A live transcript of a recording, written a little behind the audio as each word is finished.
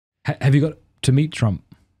Have you got to meet Trump?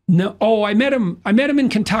 No. Oh, I met him in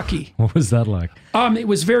Kentucky. What was that like? It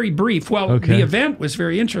was very brief. Well, Okay. the event was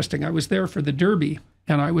very interesting. I was there for the Derby,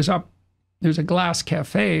 and I was up. There's a glass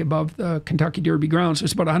cafe above the Kentucky Derby grounds.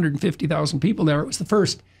 There's about 150,000 people there. It was the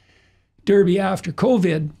first Derby after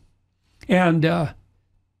COVID, and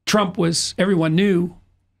Trump was. Everyone knew.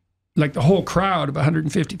 Like the whole crowd of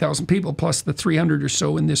 150,000 people, plus the 300 or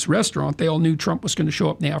so in this restaurant, they all knew Trump was going to show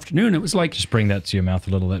up in the afternoon. It was like... Just bring that to your mouth a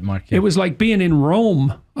little bit, Mike. Yeah. It was like being in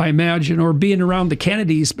Rome, I imagine, or being around the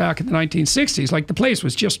Kennedys back in the 1960s. Like the place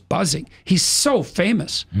was just buzzing. He's so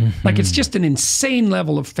famous. Like it's just an insane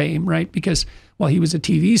level of fame, right? Because, well, he was a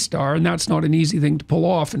TV star, and that's not an easy thing to pull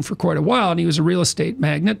off, and for quite a while. And he was a real estate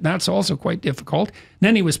magnate, and that's also quite difficult. And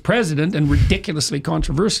then he was president, and ridiculously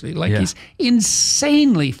controversially. Like he's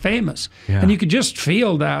insanely famous. And you could just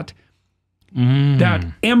feel that that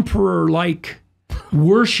emperor-like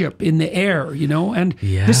worship in the air, you know? And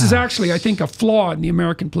this is actually, I think, a flaw in the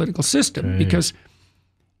American political system, because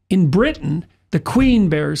in Britain, the Queen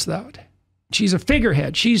bears that. She's a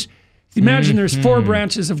figurehead. Imagine there's 4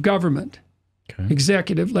 branches of government.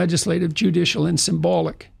 Executive, legislative, judicial, and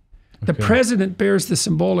symbolic. The president bears the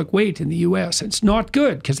symbolic weight in the U.S. It's not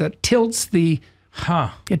good because that tilts the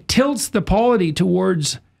polity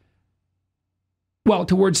towards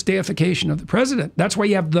deification of the president. That's why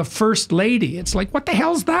you have the first lady. It's like, what the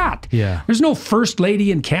hell's that? Yeah. There's no first lady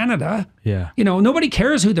in Canada. Yeah. You know, nobody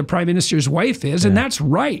cares who the prime minister's wife is, and that's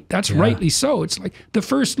right. That's rightly so. It's like the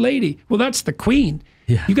first lady. Well, that's the queen.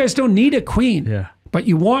 Yeah. You guys don't need a queen. Yeah. But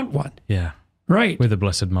you want one. Yeah. Right. We're the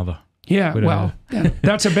Blessed Mother. Yeah, well,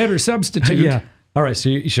 that's a better substitute. All right, so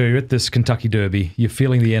you're at this Kentucky Derby. You're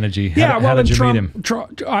feeling the energy. How did you meet him?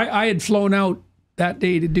 I had flown out that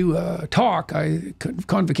day to do a talk,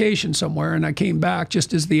 convocation somewhere, and I came back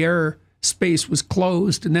just as the air space was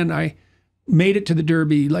closed, and then I made it to the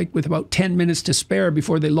Derby like with about 10 minutes to spare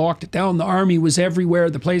before they locked it down. The army was everywhere.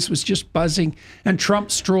 The place was just buzzing, and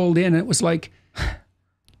Trump strolled in, and it was like,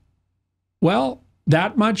 well,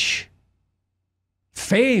 that much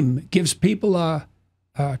fame gives people a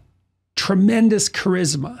tremendous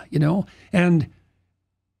charisma, you know, and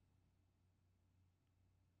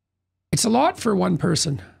it's a lot for one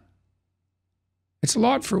person. It's a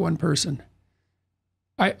lot for one person.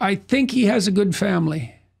 I think he has a good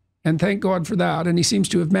family, and thank God for that, and he seems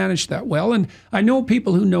to have managed that well. And I know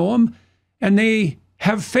people who know him, and they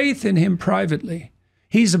have faith in him privately.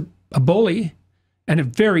 He's a bully, and a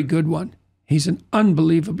very good one. He's an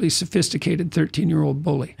unbelievably sophisticated 13-year-old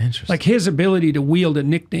bully. Interesting. Like his ability to wield a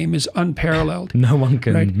nickname is unparalleled. No one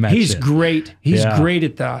can match He's it. great. He's great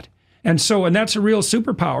at that. And that's a real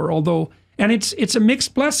superpower, although, and it's a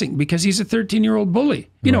mixed blessing because he's a 13-year-old bully.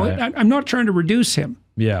 You know, I'm not trying to reduce him.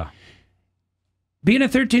 Yeah. Being a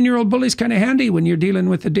 13-year-old bully is kind of handy when you're dealing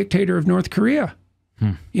with the dictator of North Korea.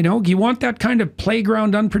 You know, you want that kind of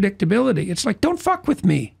playground unpredictability. It's like, don't fuck with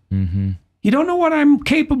me. You don't know what I'm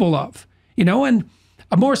capable of. You know, and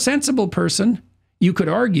a more sensible person, you could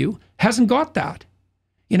argue, hasn't got that.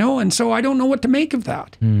 You know, and so I don't know what to make of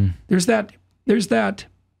that. There's that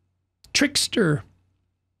trickster,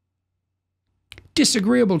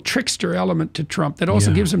 disagreeable trickster element to Trump that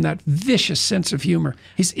also gives him that vicious sense of humor.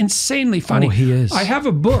 He's insanely funny. Oh, he is. I have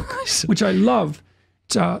a book, which I love.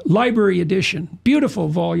 It's a library edition, beautiful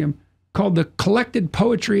volume called The Collected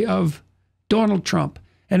Poetry of Donald Trump.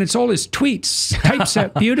 And it's all his tweets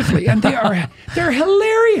typeset beautifully, and they're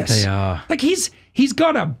hilarious. They are. Like he's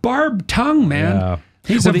got a barbed tongue, man. Yeah.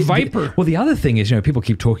 He's a viper. The other thing is, you know, people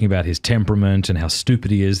keep talking about his temperament and how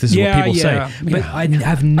stupid he is. This is what people say. But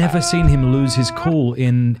I've never seen him lose his cool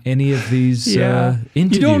in any of these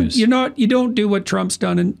interviews. You don't do what Trump's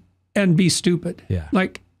done and be stupid. Yeah.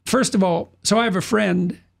 Like, first of all, so I have a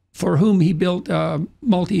friend for whom he built a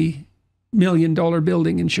multi-million-dollar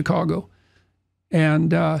building in Chicago.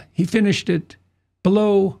 And he finished it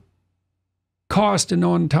below cost and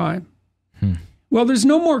on time. Well, there's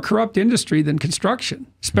no more corrupt industry than construction,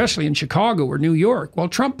 especially in Chicago or New York. Well,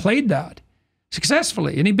 Trump played that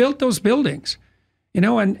successfully, and he built those buildings. You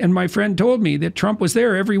know, and my friend told me that Trump was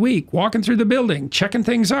there every week, walking through the building, checking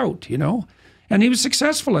things out, you know, and he was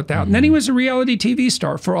successful at that. And then he was a reality TV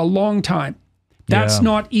star for a long time. That's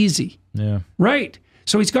not easy. Yeah. Right.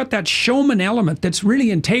 So he's got that showman element that's really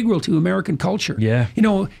integral to American culture. Yeah. You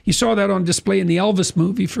know, you saw that on display in the Elvis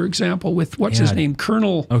movie, for example, with what's his name,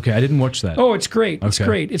 Colonel. Okay, I didn't watch that. Oh, it's great. It's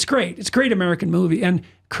great. It's great. It's a great American movie. And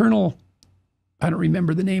Colonel, I don't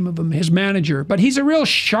remember the name of him, his manager, but he's a real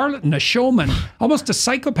charlatan, a showman, almost a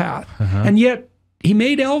psychopath. And yet he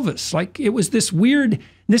made Elvis. Like it was this weird,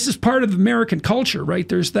 this is part of American culture, right?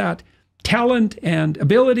 There's that talent and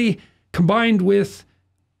ability combined with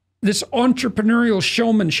this entrepreneurial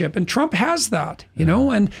showmanship, and Trump has that, you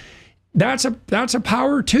know, and that's a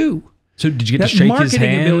power too. So did you get to shake his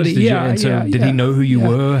hand? Did he know who you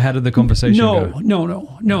were? How did the conversation go?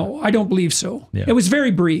 No. I don't believe so. Yeah. It was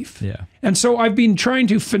very brief. Yeah. And so I've been trying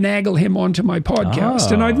to finagle him onto my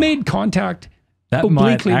podcast, and I've made contact that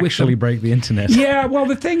might actually break the internet. Yeah, well,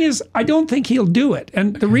 the thing is, I don't think he'll do it.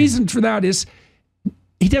 And the reason for that is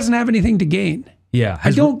he doesn't have anything to gain. Yeah.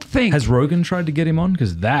 I don't think. Has Rogan tried to get him on?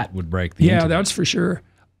 Because that would break the internet. Yeah, that's for sure.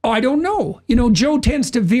 I don't know. You know, Joe tends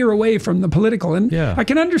to veer away from the political, and I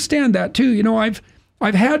can understand that too. You know, I've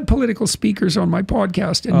had political speakers on my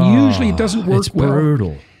podcast, and usually it doesn't work well. It's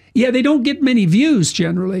brutal. Yeah, they don't get many views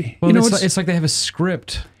generally. Well, you know, it's like they have a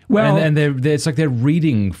script. Well, and it's like they're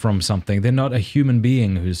reading from something. They're not a human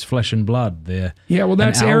being who's flesh and blood. They're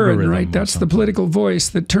that's Aaron, right? That's the political voice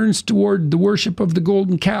that turns toward the worship of the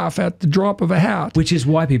golden calf at the drop of a hat. Which is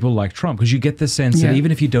why people like Trump, because you get the sense that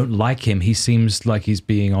even if you don't like him, he seems like he's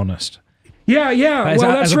being honest. Yeah.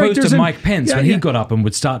 As opposed to Mike Pence, when he got up and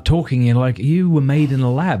would start talking, you're like, you were made in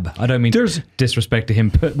a lab. I don't mean disrespect to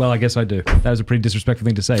him, but, well, I guess I do. That was a pretty disrespectful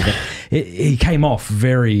thing to say, but he came off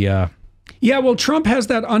very... Yeah, well, Trump has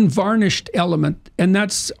that unvarnished element, and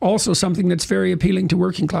that's also something that's very appealing to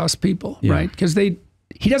working class people, right? Because he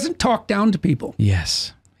doesn't talk down to people.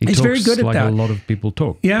 Yes. He's talks very good at like that. A lot of people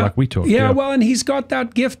talk, like we talk. Yeah, well, and he's got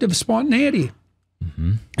that gift of spontaneity.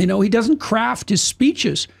 Mm-hmm. You know, he doesn't craft his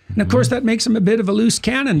speeches. And of course, that makes him a bit of a loose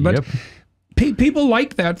cannon, but people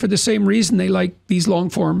like that for the same reason they like these long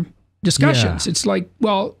form discussions. It's like,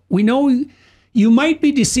 well, we know... You might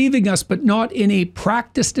be deceiving us, but not in a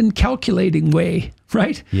practiced and calculating way,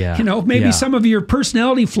 right? Yeah. You know, maybe some of your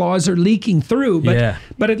personality flaws are leaking through,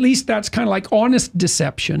 but at least that's kind of like honest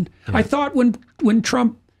deception. Yeah. I thought when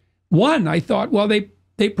Trump won, I thought, well,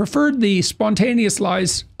 they preferred the spontaneous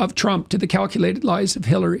lies of Trump to the calculated lies of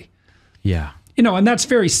Hillary. Yeah. You know, and that's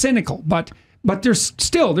very cynical, but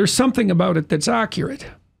there's something about it that's accurate.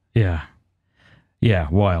 Yeah. Yeah,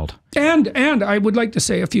 wild. And I would like to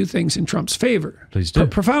say a few things in Trump's favor. Please do.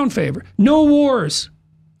 Profound favor. No wars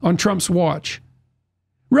on Trump's watch.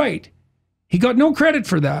 Right. He got no credit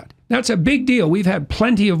for that. That's a big deal. We've had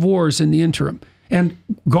plenty of wars in the interim. And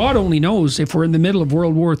God only knows if we're in the middle of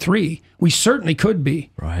World War III. We certainly could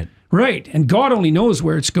be. Right. Right. And God only knows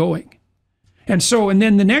where it's going. And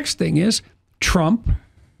then the next thing is Trump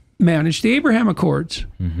managed the Abraham Accords.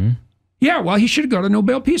 Mm-hmm. Yeah, well, he should have got a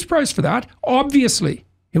Nobel Peace Prize for that. Obviously,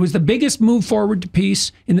 it was the biggest move forward to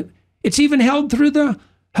peace. It's even held through the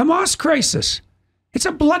Hamas crisis. It's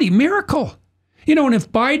a bloody miracle. You know, and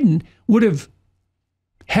if Biden would have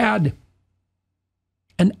had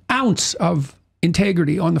an ounce of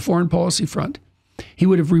integrity on the foreign policy front, he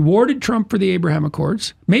would have rewarded Trump for the Abraham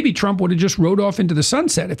Accords. Maybe Trump would have just rode off into the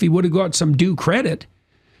sunset if he would have got some due credit.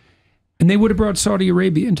 And they would have brought Saudi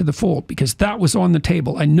Arabia into the fold because that was on the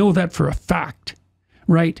table. I know that for a fact,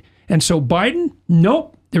 right? And so Biden,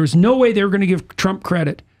 nope, there was no way they were going to give Trump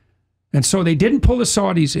credit. And so they didn't pull the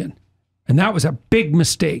Saudis in. And that was a big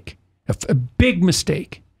mistake, a big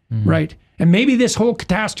mistake, right? And maybe this whole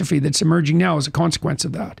catastrophe that's emerging now is a consequence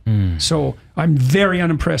of that. So I'm very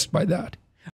unimpressed by that.